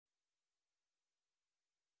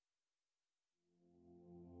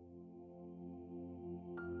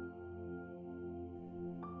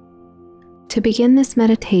To begin this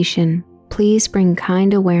meditation, please bring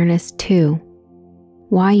kind awareness to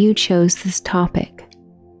why you chose this topic,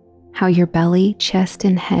 how your belly, chest,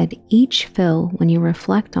 and head each fill when you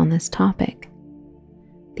reflect on this topic,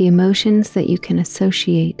 the emotions that you can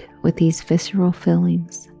associate with these visceral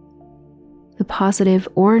feelings, the positive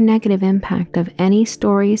or negative impact of any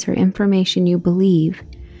stories or information you believe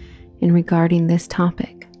in regarding this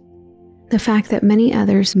topic, the fact that many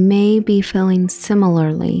others may be feeling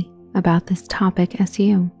similarly about this topic as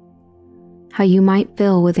you, how you might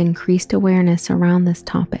feel with increased awareness around this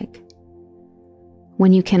topic,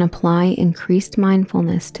 when you can apply increased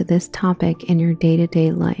mindfulness to this topic in your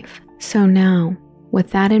day-to-day life. So now,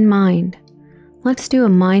 with that in mind, let's do a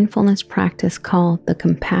mindfulness practice called the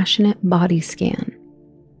Compassionate Body Scan.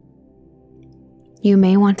 You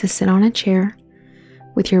may want to sit on a chair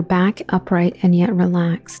with your back upright and yet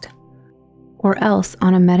relaxed, or else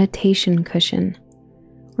on a meditation cushion,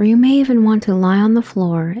 or you may even want to lie on the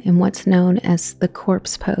floor in what's known as the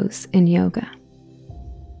corpse pose in yoga.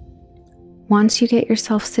 Once you get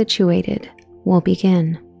yourself situated, we'll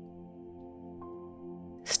begin.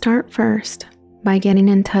 Start first by getting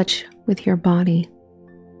in touch with your body,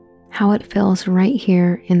 how it feels right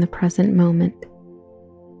here in the present moment.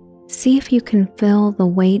 See if you can feel the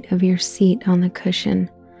weight of your seat on the cushion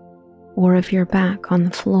or of your back on the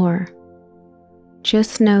floor.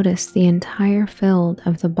 Just notice the entire field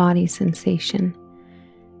of the body sensation,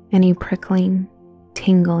 any prickling,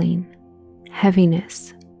 tingling,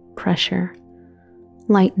 heaviness, pressure,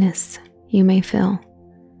 lightness you may feel.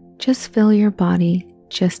 Just feel your body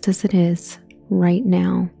just as it is right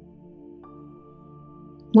now.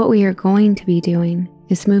 What we are going to be doing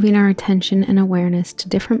is moving our attention and awareness to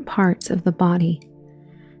different parts of the body,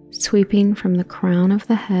 sweeping from the crown of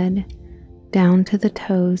the head down to the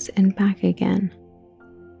toes and back again.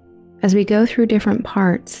 As we go through different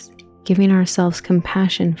parts, giving ourselves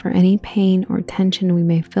compassion for any pain or tension we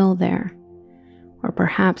may feel there, or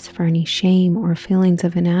perhaps for any shame or feelings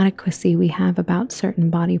of inadequacy we have about certain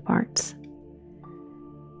body parts.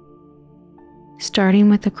 Starting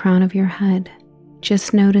with the crown of your head,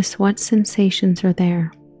 just notice what sensations are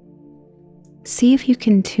there. See if you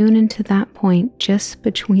can tune into that point just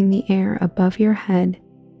between the air above your head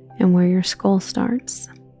and where your skull starts.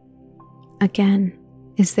 Again,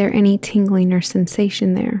 is there any tingling or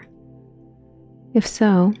sensation there? If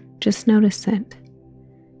so, just notice it.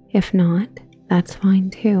 If not, that's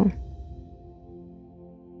fine too.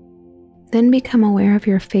 Then become aware of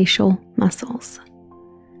your facial muscles.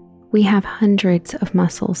 We have hundreds of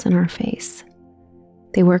muscles in our face.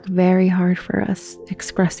 They work very hard for us,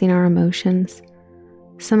 expressing our emotions,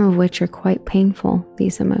 some of which are quite painful,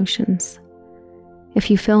 these emotions.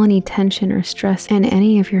 If you feel any tension or stress in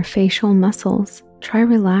any of your facial muscles, try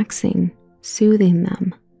relaxing, soothing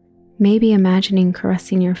them, maybe imagining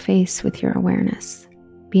caressing your face with your awareness,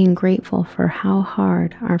 being grateful for how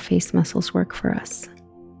hard our face muscles work for us.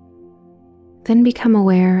 Then become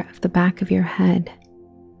aware of the back of your head.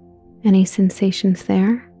 Any sensations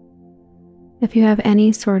there? If you have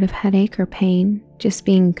any sort of headache or pain, just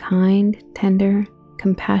being kind, tender,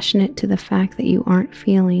 compassionate to the fact that you aren't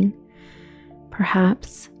feeling,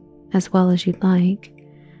 perhaps, as well as you'd like,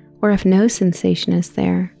 or if no sensation is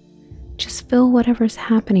there, just feel whatever's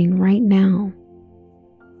happening right now.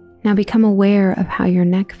 Now become aware of how your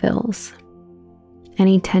neck feels.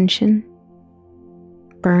 Any tension,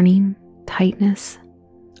 burning, tightness?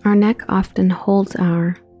 Our neck often holds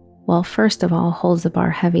first of all, holds up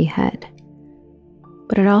our heavy head.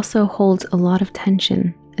 But it also holds a lot of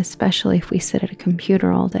tension, especially if we sit at a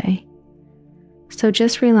computer all day. So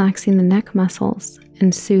just relaxing the neck muscles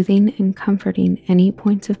and soothing and comforting any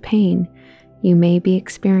points of pain you may be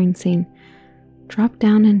experiencing, drop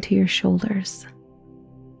down into your shoulders.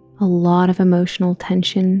 A lot of emotional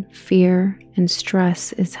tension, fear, and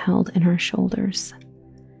stress is held in our shoulders.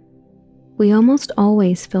 We almost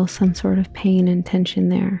always feel some sort of pain and tension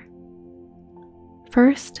there.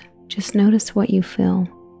 First, just notice what you feel.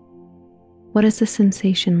 What is the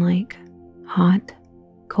sensation like? Hot,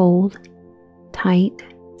 cold, tight,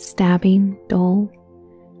 stabbing, dull?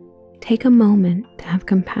 Take a moment to have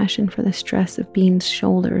compassion for the stress of being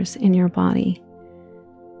shoulders in your body.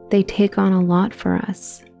 They take on a lot for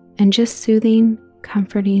us, and just soothing,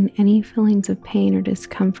 comforting any feelings of pain or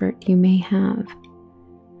discomfort you may have.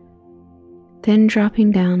 Then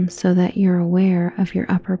dropping down so that you're aware of your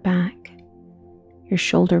upper back, your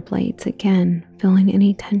shoulder blades, again, feeling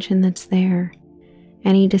any tension that's there,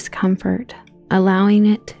 any discomfort, allowing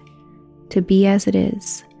it to be as it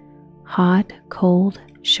is, hot, cold,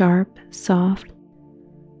 sharp, soft,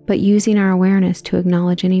 but using our awareness to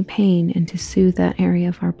acknowledge any pain and to soothe that area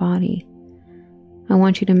of our body, I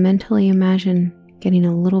want you to mentally imagine getting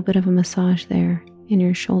a little bit of a massage there in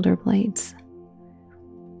your shoulder blades.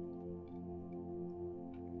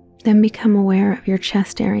 Then become aware of your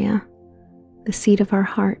chest area, the seat of our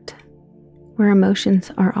heart, where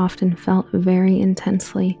emotions are often felt very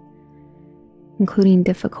intensely, including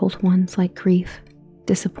difficult ones like grief,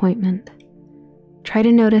 disappointment. Try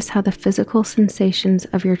to notice how the physical sensations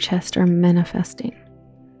of your chest are manifesting.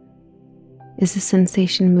 Is the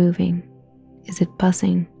sensation moving? Is it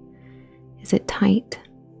buzzing? Is it tight?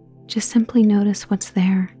 Just simply notice what's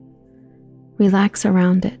there. Relax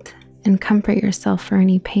around it and comfort yourself for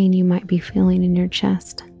any pain you might be feeling in your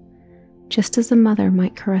chest. Just as a mother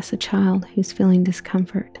might caress a child who's feeling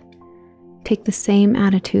discomfort, take the same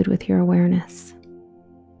attitude with your awareness.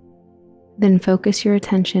 Then focus your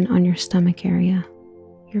attention on your stomach area,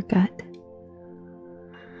 your gut.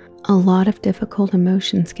 A lot of difficult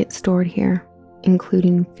emotions get stored here,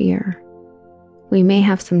 including fear. We may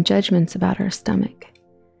have some judgments about our stomach.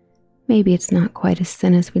 Maybe it's not quite as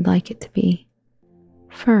thin as we'd like it to be.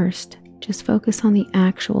 First, just focus on the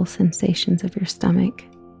actual sensations of your stomach.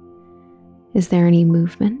 Is there any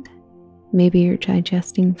movement? Maybe you're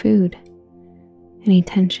digesting food. Any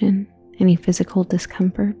tension? Any physical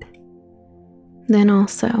discomfort? Then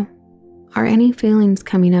also, are any feelings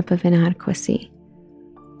coming up of inadequacy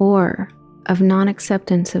or of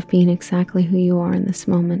non-acceptance of being exactly who you are in this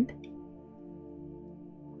moment?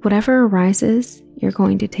 Whatever arises, you're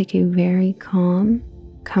going to take a very calm,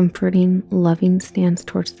 comforting, loving stance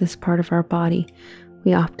towards this part of our body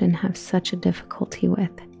we often have such a difficulty with.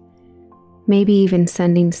 Maybe even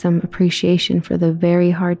sending some appreciation for the very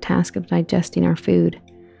hard task of digesting our food,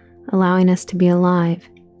 allowing us to be alive,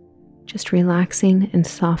 just relaxing and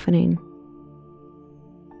softening.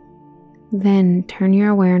 Then turn your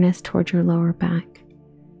awareness toward your lower back.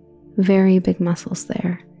 Very big muscles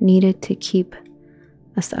there, needed to keep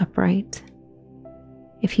us upright.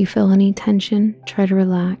 If you feel any tension, try to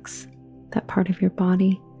relax that part of your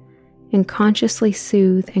body and consciously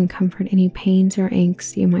soothe and comfort any pains or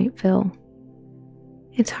aches you might feel.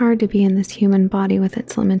 It's hard to be in this human body with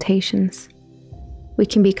its limitations. We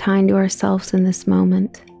can be kind to ourselves in this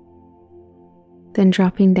moment. Then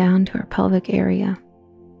dropping down to our pelvic area.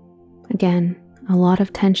 Again, a lot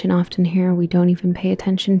of tension often here we don't even pay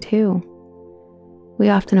attention to. We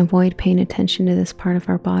often avoid paying attention to this part of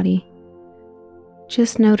our body.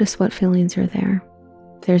 Just notice what feelings are there.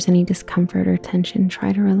 If there's any discomfort or tension,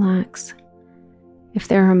 try to relax. If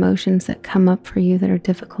there are emotions that come up for you that are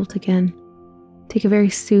difficult again, take a very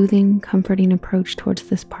soothing, comforting approach towards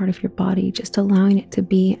this part of your body, just allowing it to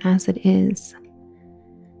be as it is.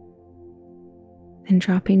 Then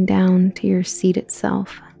dropping down to your seat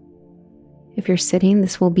itself. If you're sitting,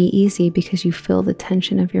 this will be easy because you feel the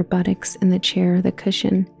tension of your buttocks in the chair or the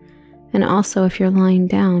cushion. And also if you're lying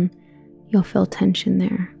down, you'll feel tension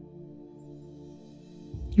there.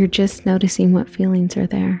 You're just noticing what feelings are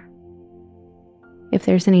there. If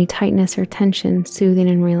there's any tightness or tension, soothing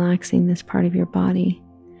and relaxing this part of your body.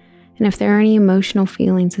 And if there are any emotional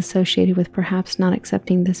feelings associated with perhaps not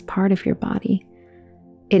accepting this part of your body,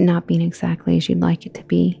 it not being exactly as you'd like it to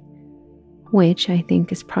be, which I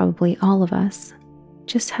think is probably all of us,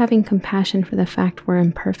 just having compassion for the fact we're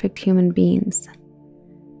imperfect human beings,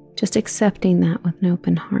 just accepting that with an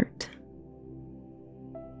open heart.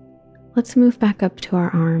 Let's move back up to our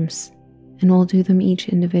arms, and we'll do them each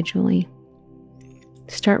individually.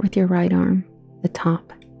 Start with your right arm, the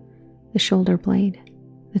top, the shoulder blade,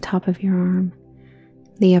 the top of your arm,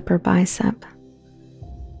 the upper bicep.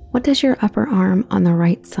 What does your upper arm on the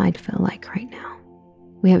right side feel like right now?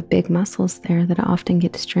 We have big muscles there that often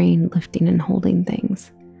get strained lifting and holding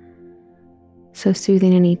things. So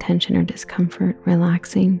soothing any tension or discomfort,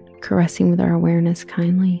 relaxing, caressing with our awareness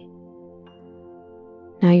kindly.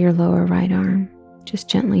 Now your lower right arm, just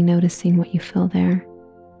gently noticing what you feel there.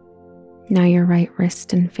 Now your right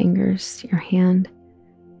wrist and fingers, your hand.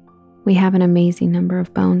 We have an amazing number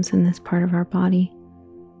of bones in this part of our body,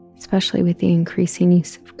 especially with the increasing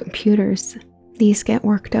use of computers. These get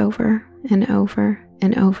worked over and over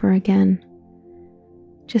and over again.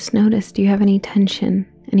 Just notice, do you have any tension,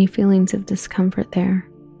 any feelings of discomfort there?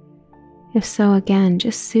 If so, again,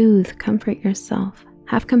 just soothe, comfort yourself.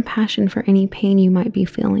 Have compassion for any pain you might be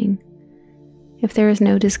feeling. If there is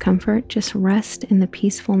no discomfort, just rest in the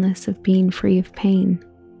peacefulness of being free of pain.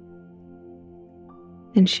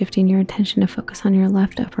 Then shifting your attention to focus on your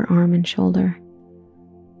left upper arm and shoulder.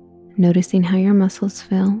 Noticing how your muscles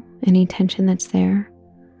feel, any tension that's there.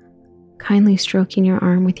 Kindly stroking your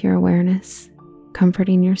arm with your awareness,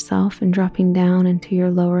 comforting yourself and dropping down into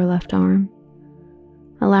your lower left arm.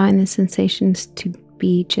 Allowing the sensations to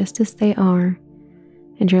be just as they are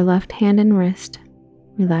and your left hand and wrist,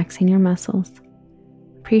 relaxing your muscles,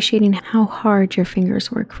 appreciating how hard your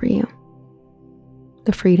fingers work for you,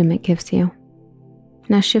 the freedom it gives you.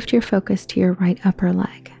 Now shift your focus to your right upper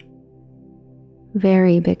leg.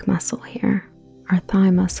 Very big muscle here, our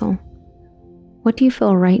thigh muscle. What do you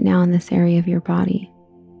feel right now in this area of your body?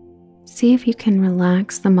 See if you can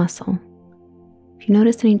relax the muscle. If you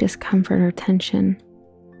notice any discomfort or tension,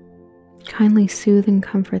 kindly soothe and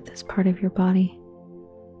comfort this part of your body.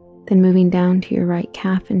 Then moving down to your right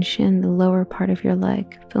calf and shin, the lower part of your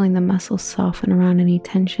leg, feeling the muscles soften around any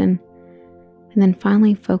tension. And then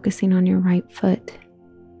finally focusing on your right foot.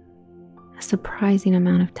 A surprising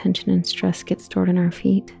amount of tension and stress gets stored in our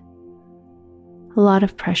feet. A lot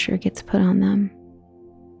of pressure gets put on them.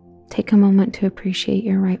 Take a moment to appreciate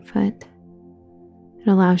your right foot. It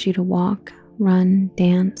allows you to walk, run,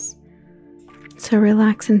 dance. So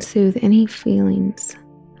relax and soothe any feelings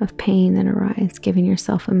of pain that arise, giving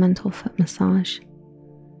yourself a mental foot massage.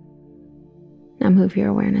 Now move your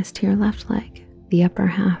awareness to your left leg, the upper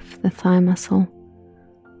half, the thigh muscle,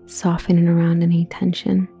 softening around any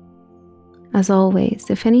tension. As always,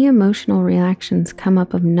 if any emotional reactions come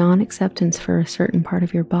up of non-acceptance for a certain part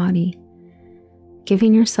of your body,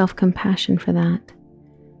 giving yourself compassion for that,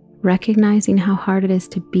 recognizing how hard it is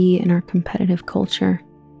to be in our competitive culture,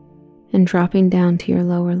 and dropping down to your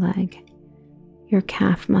lower leg, your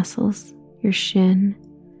calf muscles, your shin,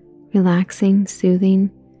 relaxing,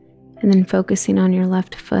 soothing, and then focusing on your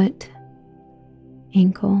left foot,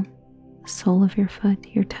 ankle, the sole of your foot,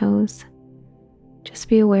 your toes. Just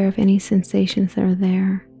be aware of any sensations that are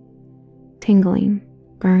there, tingling,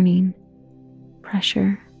 burning,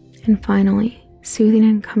 pressure, and finally, soothing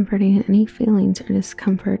and comforting any feelings or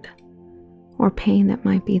discomfort or pain that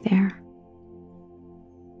might be there.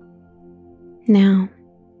 Now,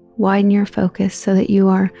 widen your focus so that you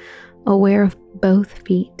are aware of both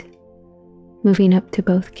feet, moving up to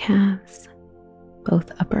both calves,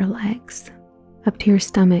 both upper legs, up to your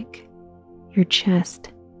stomach, your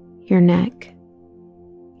chest, your neck,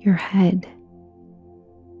 your head.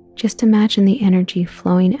 Just imagine the energy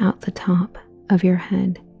flowing out the top of your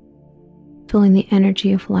head, feeling the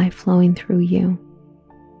energy of life flowing through you,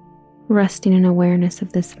 resting in awareness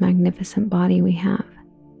of this magnificent body we have,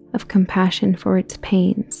 of compassion for its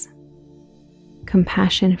pains,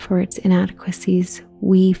 compassion for its inadequacies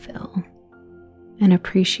we feel, and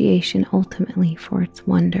appreciation ultimately for its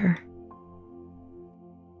wonder.